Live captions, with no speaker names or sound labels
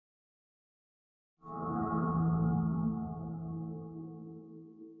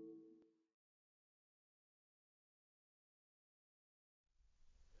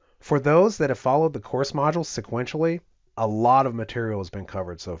For those that have followed the course modules sequentially, a lot of material has been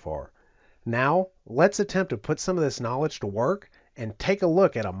covered so far. Now, let's attempt to put some of this knowledge to work and take a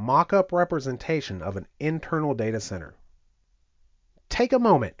look at a mock-up representation of an internal data center. Take a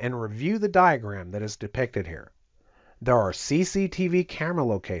moment and review the diagram that is depicted here. There are CCTV camera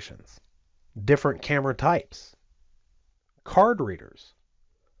locations, different camera types, card readers,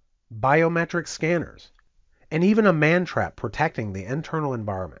 biometric scanners, and even a man trap protecting the internal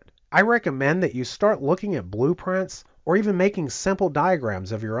environment. I recommend that you start looking at blueprints or even making simple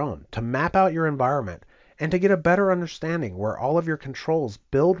diagrams of your own to map out your environment and to get a better understanding where all of your controls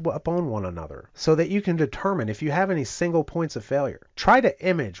build upon one another so that you can determine if you have any single points of failure. Try to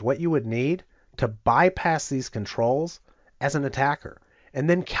image what you would need to bypass these controls as an attacker, and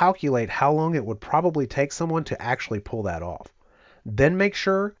then calculate how long it would probably take someone to actually pull that off. Then make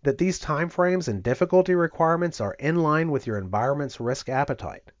sure that these timeframes and difficulty requirements are in line with your environment's risk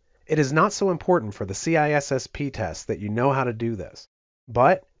appetite. It is not so important for the CISSP test that you know how to do this,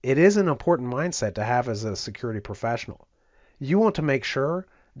 but it is an important mindset to have as a security professional. You want to make sure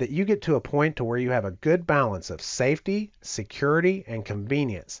that you get to a point to where you have a good balance of safety, security, and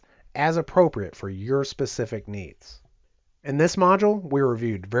convenience as appropriate for your specific needs. In this module, we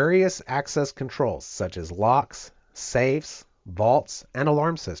reviewed various access controls such as locks, safes, vaults, and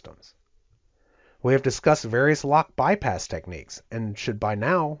alarm systems. We have discussed various lock bypass techniques and should by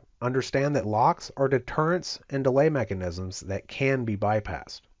now understand that locks are deterrence and delay mechanisms that can be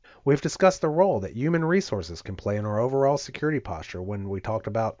bypassed. We've discussed the role that human resources can play in our overall security posture when we talked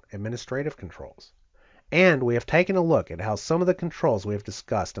about administrative controls. And we have taken a look at how some of the controls we have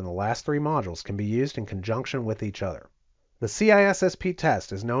discussed in the last 3 modules can be used in conjunction with each other. The CISSP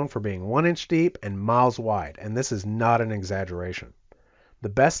test is known for being 1 inch deep and miles wide, and this is not an exaggeration. The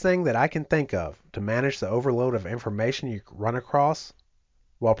best thing that I can think of to manage the overload of information you run across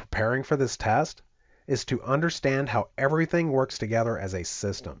while preparing for this test is to understand how everything works together as a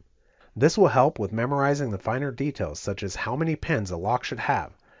system. This will help with memorizing the finer details such as how many pins a lock should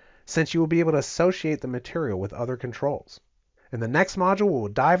have, since you will be able to associate the material with other controls. In the next module, we will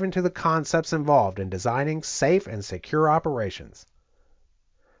dive into the concepts involved in designing safe and secure operations.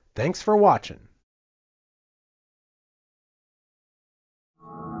 Thanks for watching.